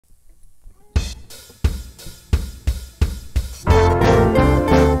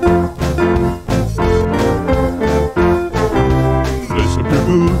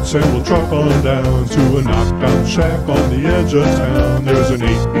boots and we'll truck on down to a knockdown shack on the edge of town. There's an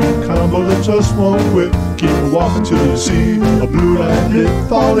 8-beat combo that just won't quit. Keep walking till you see a blue light lit.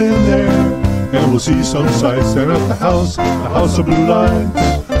 Fall in there and we'll see some sights. And at the house of blue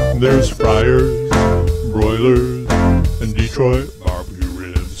lights, there's fryers, broilers, and Detroit barbecue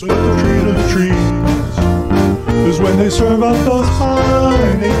ribs. But the treat of the trees is when they serve up those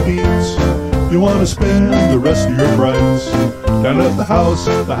fine 8 beats. You want to spend the rest of your brights down at the house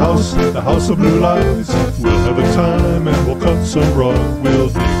of blue lights. We'll have a time and we'll cut some rug. We'll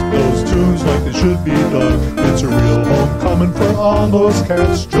dig those tunes like they should be dug. It's a real homecoming for all those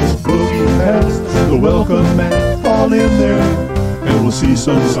cats. Just boogie past the welcome mat. Fall in there and we'll see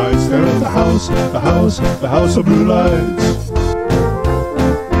some sights down at the house of blue lights.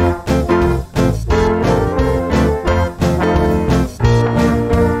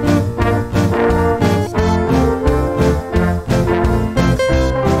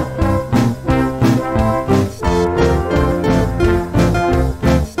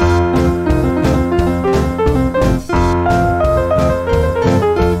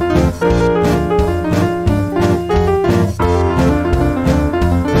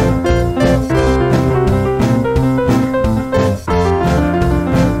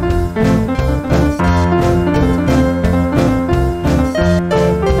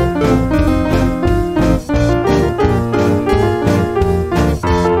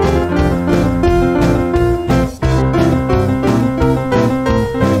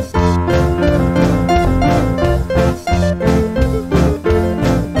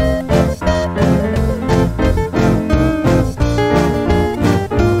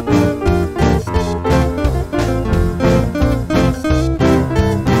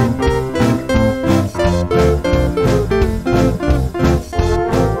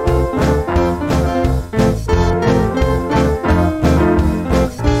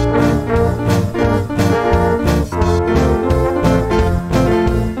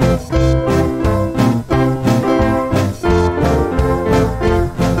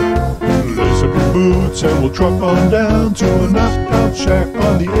 Boots and we'll truck on down to a knockout shack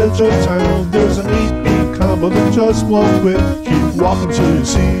on the edge of town. There's an 8-beat combo that just won't quit. Keep walking till you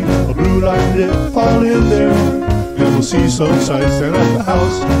see a blue light lit. Fall in there and we'll see some sights. And at the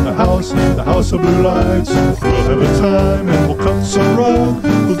house of blue lights, we'll have a time and we'll cut some rug.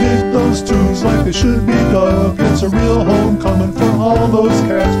 We'll dig those tunes like they should be dug. It's a real homecoming for all those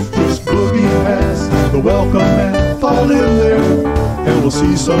cats. Just boogie past the welcome mat. Fall in there and we'll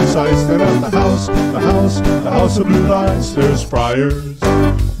see some sights. Then at the house of blue lights, there's fryers,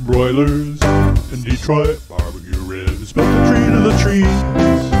 broilers, and Detroit barbecue ribs. But the treat of the trees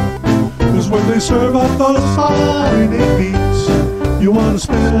is when they serve up those fine 8 beats. You want to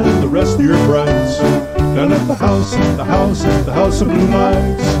spend the rest of your brights down at the house of blue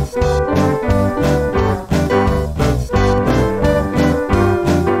lights.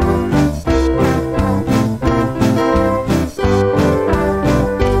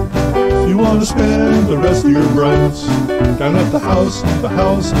 To spend the rest of your brights down at the house of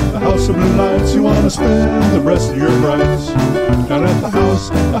blue lights. You want to spend the rest of your brights down at the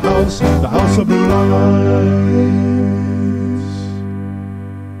house of blue lights.